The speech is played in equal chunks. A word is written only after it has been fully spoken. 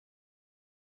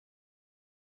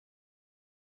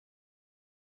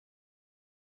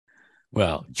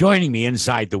Well, joining me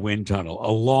inside the wind tunnel,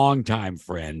 a longtime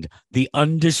friend, the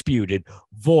undisputed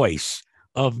voice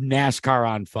of NASCAR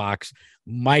on Fox,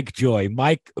 Mike Joy.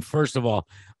 Mike, first of all,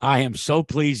 I am so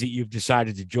pleased that you've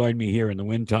decided to join me here in the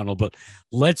wind tunnel, but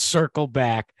let's circle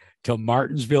back to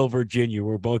Martinsville, Virginia,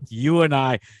 where both you and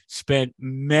I spent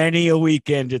many a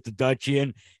weekend at the Dutch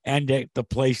Inn and at the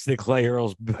place that Clay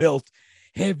Earls built.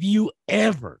 Have you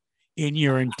ever in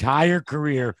your entire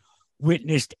career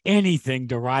witnessed anything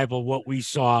to rival what we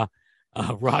saw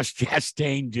Ross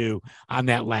Chastain do on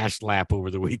that last lap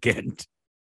over the weekend?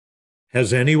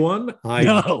 Has anyone? I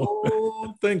No.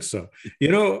 don't think so.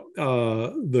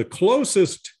 The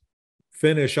closest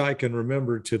finish I can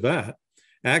remember to that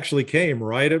actually came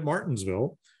right at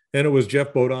Martinsville, and it was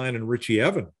Jeff Bodine and Richie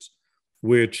Evans,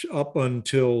 which up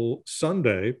until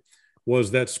Sunday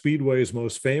was that Speedway's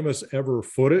most famous ever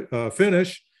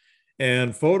finish,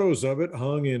 and photos of it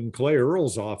hung in Clay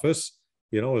Earl's office.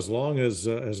 As long as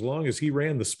he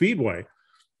ran the Speedway.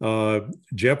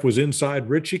 Jeff was inside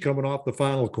Richie coming off the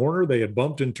final corner. They had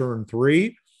bumped in turn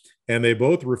 3, and they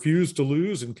both refused to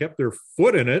lose and kept their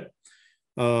foot in it.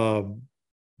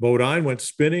 Bodine went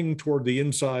spinning toward the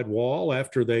inside wall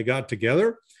after they got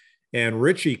together, and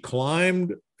Richie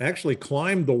actually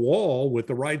climbed the wall with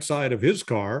the right side of his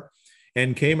car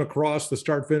and came across the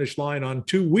start-finish line on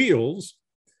 2 wheels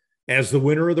as the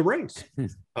winner of the race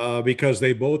because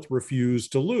they both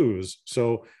refused to lose.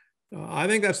 So I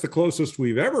think that's the closest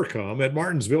we've ever come at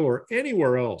Martinsville or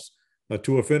anywhere else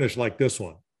to a finish like this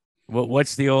one. Well,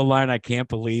 what's the old line? I can't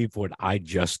believe what I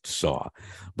just saw.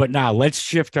 But now let's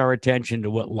shift our attention to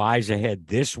what lies ahead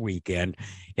this weekend,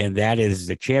 and that is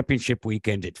the championship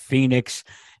weekend at Phoenix.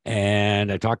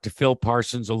 And I talked to Phil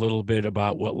Parsons a little bit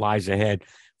about what lies ahead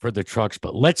for the trucks,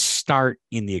 but let's start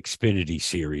in the Xfinity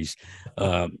Series.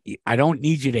 I don't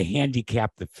need you to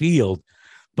handicap the field,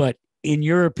 but in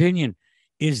your opinion,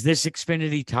 is this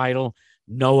Xfinity title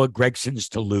Noah Gregson's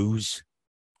to lose?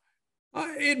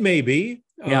 It may be.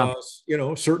 Yeah.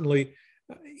 Certainly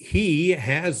he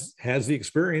has the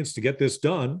experience to get this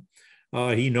done.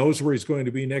 He knows where he's going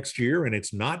to be next year, and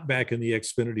it's not back in the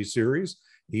Xfinity Series.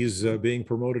 He's being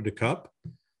promoted to Cup.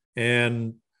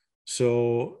 And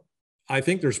so I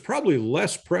think there's probably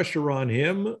less pressure on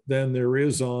him than there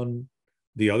is on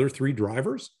the other 3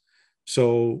 drivers.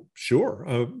 So sure,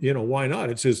 why not?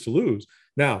 It's his to lose.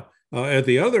 Now, at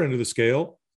the other end of the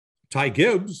scale, Ty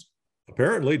Gibbs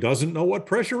apparently doesn't know what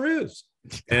pressure is.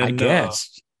 And, I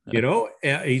guess.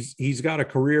 He's got a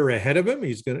career ahead of him.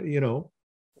 He's going to,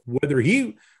 whether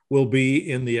he will be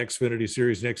in the Xfinity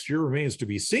Series next year remains to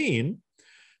be seen.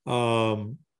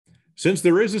 Since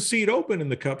there is a seat open in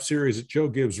the Cup Series at Joe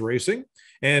Gibbs Racing,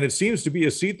 and it seems to be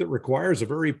a seat that requires a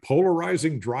very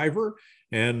polarizing driver,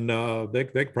 and they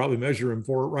could probably measure him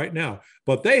for it right now.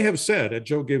 But they have said at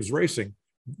Joe Gibbs Racing,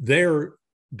 their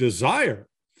desire,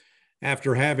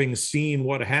 after having seen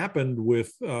what happened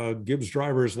with Gibbs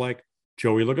drivers like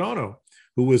Joey Logano,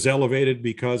 who was elevated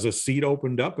because a seat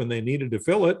opened up and they needed to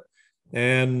fill it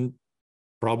and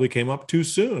probably came up too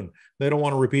soon. They don't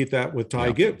want to repeat that with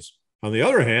Ty Gibbs. On the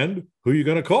other hand, who are you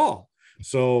going to call?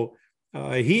 So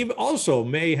he also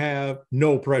may have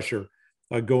no pressure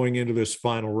going into this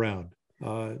final round.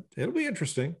 It'll be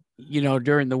interesting.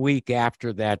 During the week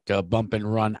after that bump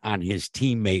and run on his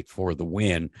teammate for the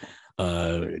win,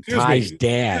 Ty's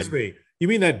dad. Excuse me. You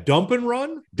mean that dump and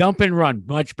run? Dump and run,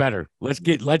 much better. Let's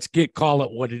call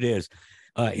it what it is.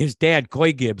 His dad,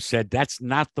 Coy Gibbs, said that's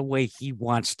not the way he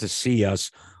wants to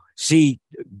see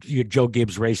Joe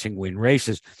Gibbs Racing win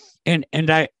races. And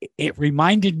it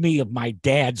reminded me of my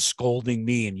dad scolding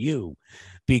me and you,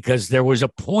 because there was a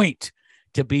point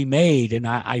to be made. And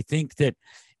I think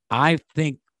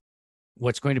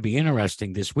what's going to be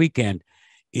interesting this weekend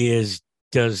is,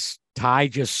 does Ty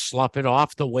just slough it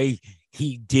off the way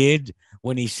he did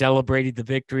when he celebrated the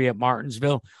victory at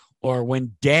Martinsville, or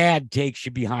when dad takes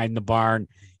you behind the barn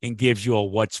and gives you a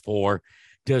what's for?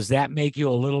 Does that make you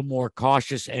a little more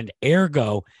cautious and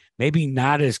ergo maybe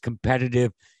not as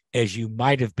competitive as you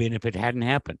might have been if it hadn't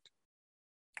happened?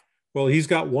 Well, he's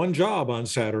got one job on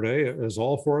Saturday, as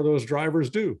all 4 of those drivers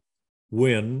do: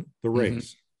 win the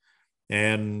race. Mm-hmm.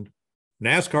 And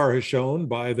NASCAR has shown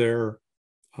by their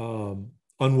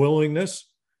unwillingness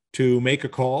to make a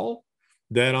call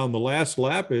that on the last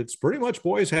lap, it's pretty much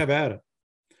boys have at it.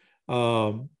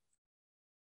 I'm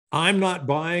not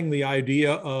buying the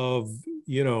idea of,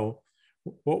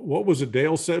 what was it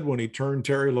Dale said when he turned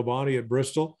Terry Labonte at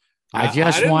Bristol? I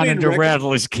just wanted to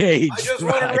rattle his cage. I just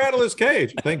wanted to rattle his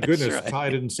cage. Thank goodness Ty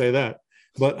didn't say that.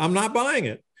 But I'm not buying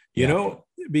it,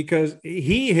 because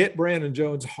he hit Brandon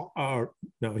Jones.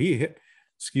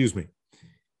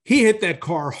 he hit that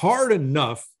car hard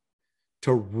enough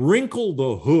to wrinkle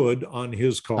the hood on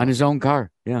his car. On his own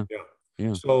car. Yeah. Yeah.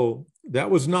 Yeah. So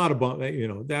that was not a bump,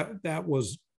 that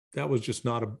was just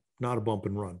not a bump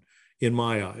and run in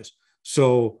my eyes.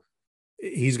 So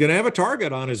he's going to have a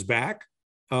target on his back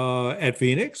at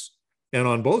Phoenix, and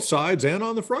on both sides and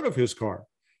on the front of his car.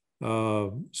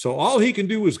 So all he can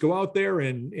do is go out there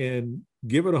and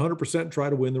give it 100% and try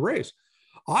to win the race.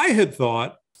 I had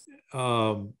thought,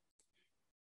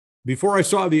 before I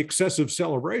saw the excessive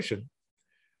celebration,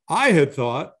 I had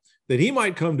thought that he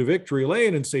might come to victory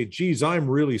lane and say, geez, I'm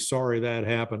really sorry that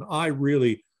happened. I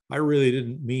really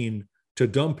didn't mean to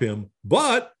dump him.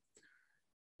 But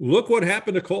look what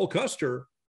happened to Cole Custer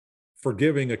for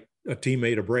giving a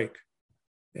teammate a break.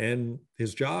 And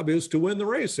his job is to win the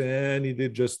race, and he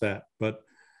did just that. But,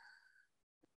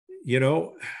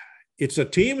 it's a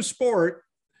team sport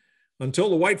until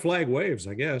the white flag waves,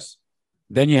 I guess.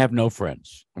 Then you have no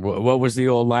friends. What was the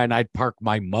old line? I'd park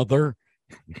my mother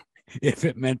if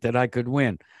it meant that I could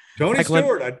win. Tony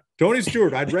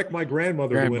Stewart. I'd wreck my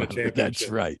grandmother to win a championship. That's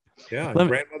right. Yeah,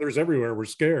 grandmothers everywhere were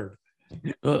scared.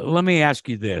 Let me ask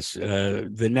you this.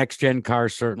 The next-gen car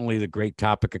is certainly the great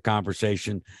topic of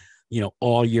conversation,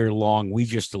 all year long. We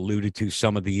just alluded to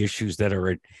some of the issues that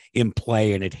are in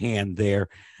play and at hand there.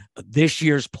 This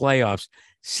year's playoffs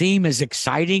seem as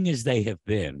exciting as they have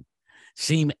been,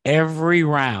 seem every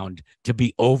round to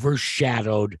be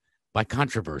overshadowed by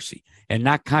controversy, and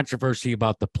not controversy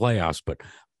about the playoffs, but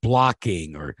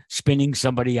blocking or spinning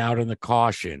somebody out on the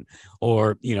caution,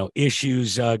 or,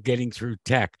 issues getting through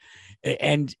tech.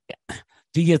 And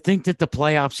do you think that the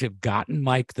playoffs have gotten,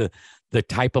 Mike, the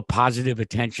type of positive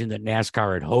attention that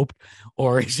NASCAR had hoped?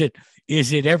 Or is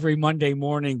it every Monday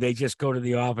morning they just go to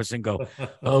the office and go,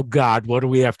 oh God, what do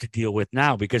we have to deal with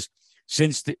now? Because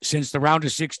since the round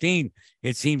of 16,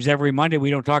 it seems every Monday we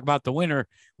don't talk about the winner.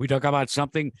 We talk about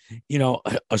something,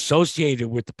 associated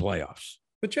with the playoffs.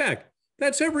 But Jack,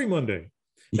 that's every Monday.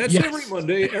 That's Yes. Every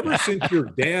Monday ever since your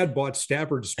dad bought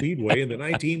Stafford Speedway in the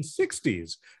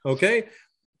 1960s. Okay.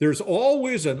 There's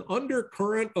always an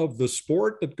undercurrent of the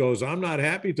sport that goes, I'm not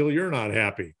happy till you're not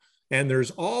happy. And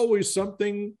there's always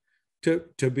something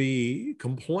to be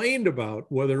complained about,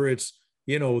 whether it's,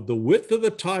 the width of the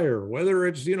tire, whether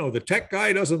it's, the tech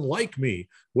guy doesn't like me,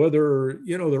 whether,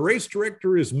 the race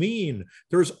director is mean.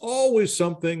 There's always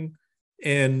something.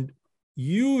 And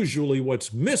usually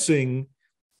what's missing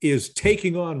is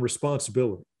taking on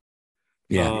responsibility.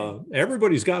 Yeah.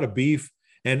 Everybody's got a beef,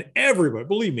 and everybody,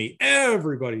 believe me,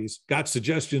 everybody's got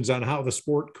suggestions on how the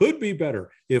sport could be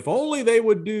better. If only they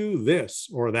would do this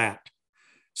or that.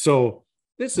 So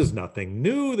this is nothing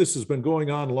new. This has been going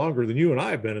on longer than you and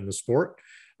I have been in the sport.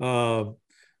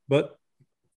 But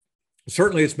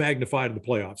certainly it's magnified in the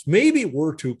playoffs. Maybe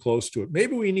we're too close to it.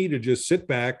 Maybe we need to just sit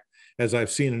back, as I've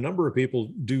seen a number of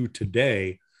people do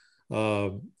today,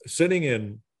 sitting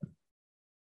in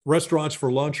restaurants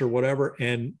for lunch or whatever,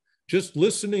 and just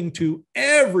listening to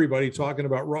everybody talking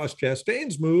about Ross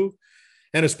Chastain's move,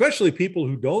 and especially people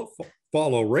who don't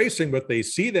follow racing, but they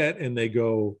see that and they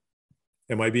go,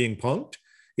 am I being punked?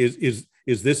 Is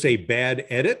this a bad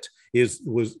edit?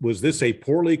 Was this a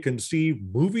poorly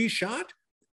conceived movie shot?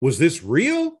 Was this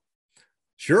real?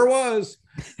 Sure was.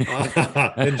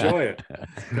 Enjoy it.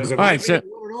 Because it might be one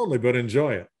and only, but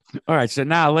enjoy it. All right, so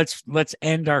now let's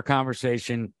end our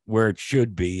conversation where it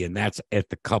should be, and that's at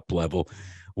the Cup level.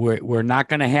 We're not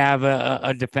going to have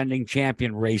a defending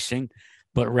champion racing,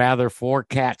 but rather four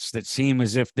cats that seem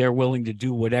as if they're willing to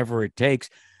do whatever it takes.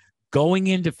 Going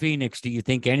into Phoenix, do you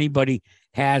think anybody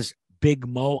has Big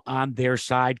Mo on their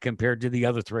side compared to the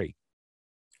other three?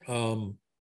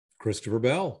 Christopher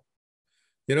Bell.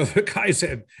 The guy's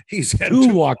had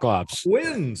two walk-offs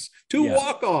wins, two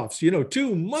walk-offs,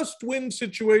 two must-win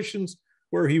situations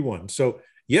where he won. So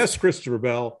yes, Christopher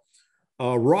Bell.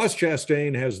 Ross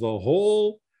Chastain has the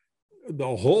whole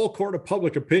court of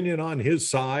public opinion on his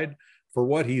side for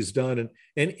what he's done.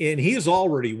 And he's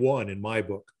already won, in my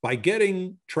book, by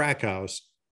getting Trackhouse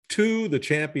to the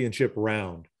championship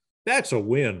round. That's a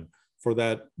win for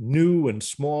that new and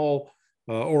small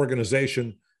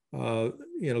organization.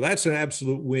 That's an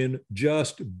absolute win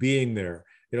just being there.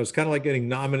 It's kind of like getting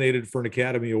nominated for an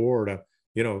Academy Award.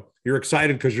 You're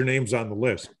excited because your name's on the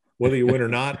list, whether you win or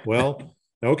not. Well,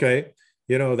 okay.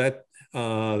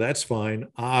 That's fine.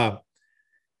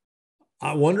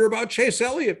 I wonder about Chase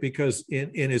Elliott, because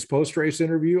in his post-race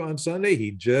interview on Sunday, he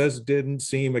just didn't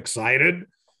seem excited,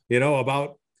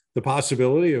 about the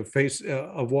possibility of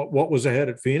what was ahead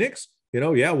at Phoenix.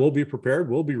 We'll be prepared.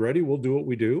 We'll be ready. We'll do what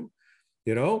we do.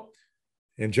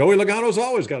 And Joey Logano's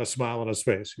always got a smile on his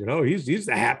face. He's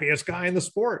the happiest guy in the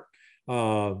sport.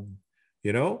 Um,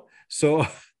 you know, so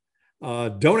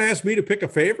don't ask me to pick a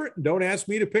favorite. Don't ask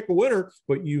me to pick a winner,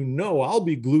 but I'll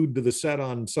be glued to the set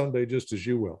on Sunday just as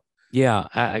you will. Yeah,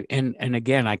 and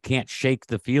again, I can't shake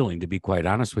the feeling, to be quite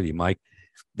honest with you, Mike,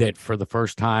 that for the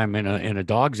first time in a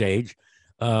dog's age,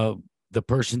 the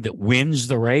person that wins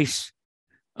the race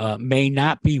may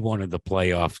not be one of the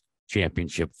playoff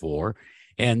championship four,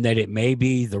 and that it may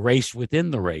be the race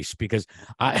within the race. Because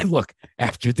I look,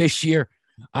 after this year,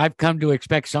 I've come to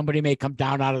expect somebody may come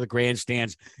down out of the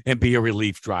grandstands and be a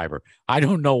relief driver. I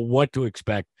don't know what to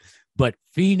expect, but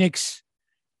Phoenix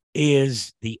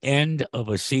is the end of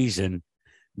a season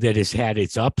that has had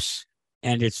its ups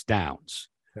and its downs.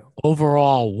 Yeah.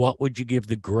 Overall, what would you give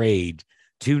the grade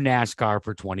to NASCAR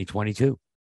for 2022?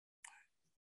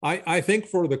 I think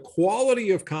for the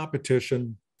quality of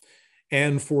competition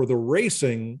and for the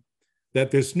racing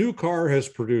that this new car has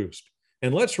produced.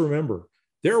 And let's remember,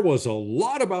 there was a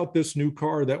lot about this new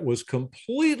car that was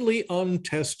completely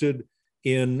untested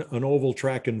in an oval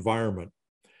track environment.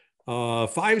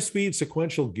 5-speed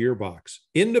sequential gearbox,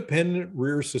 independent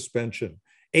rear suspension,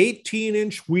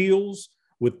 18-inch wheels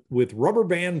with rubber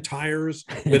band tires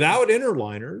without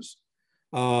interliners.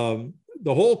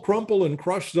 The whole crumple and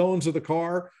crush zones of the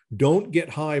car don't get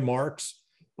high marks.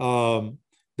 The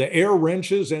air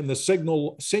wrenches and the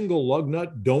single lug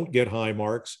nut don't get high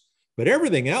marks. But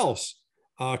everything else,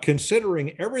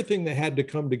 considering everything that had to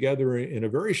come together in a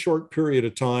very short period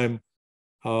of time,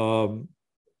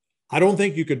 I don't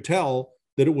think you could tell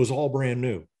that it was all brand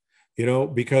new,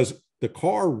 because the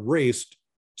car raced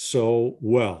so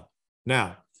well.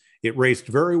 Now, it raced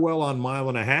very well on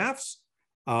 1.5 miles.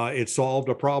 It solved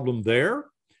a problem there.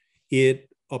 It,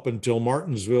 up until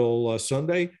Martinsville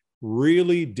Sunday,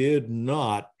 really did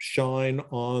not shine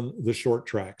on the short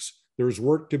tracks. There's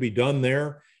work to be done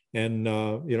there. And,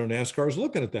 NASCAR is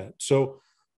looking at that. So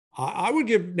I would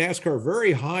give NASCAR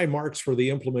very high marks for the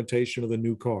implementation of the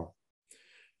new car.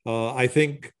 I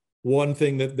think one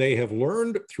thing that they have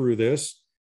learned through this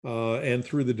and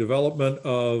through the development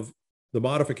of the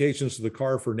modifications to the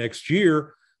car for next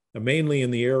year, mainly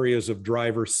in the areas of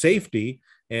driver safety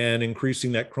and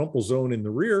increasing that crumple zone in the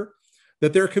rear,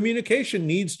 that their communication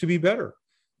needs to be better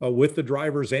with the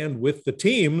drivers and with the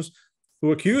teams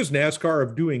who accuse NASCAR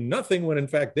of doing nothing when in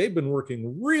fact they've been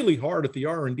working really hard at the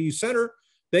R&D center.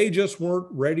 They just weren't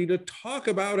ready to talk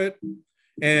about it.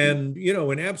 And,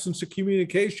 in absence of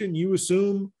communication, you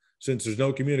assume since there's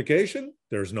no communication,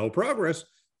 there's no progress.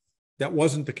 That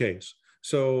wasn't the case.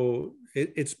 So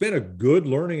it's been a good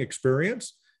learning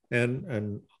experience.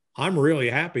 And I'm really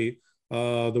happy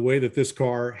the way that this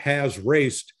car has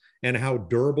raced and how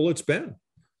durable it's been.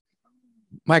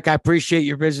 Mike, I appreciate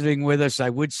your visiting with us. I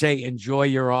would say enjoy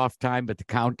your off time, but the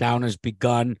countdown has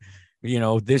begun.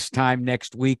 This time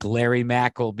next week, Larry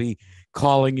Mack will be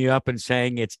calling you up and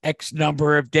saying it's X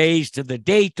number of days to the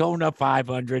Daytona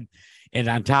 500. And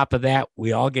on top of that,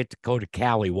 we all get to go to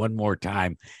Cali one more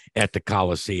time at the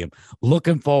Coliseum.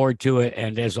 Looking forward to it.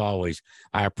 And as always,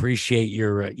 I appreciate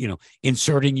your,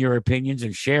 inserting your opinions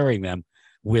and sharing them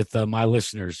with my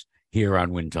listeners here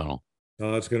on Wind Tunnel.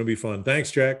 It's going to be fun.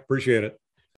 Thanks, Jack. Appreciate it.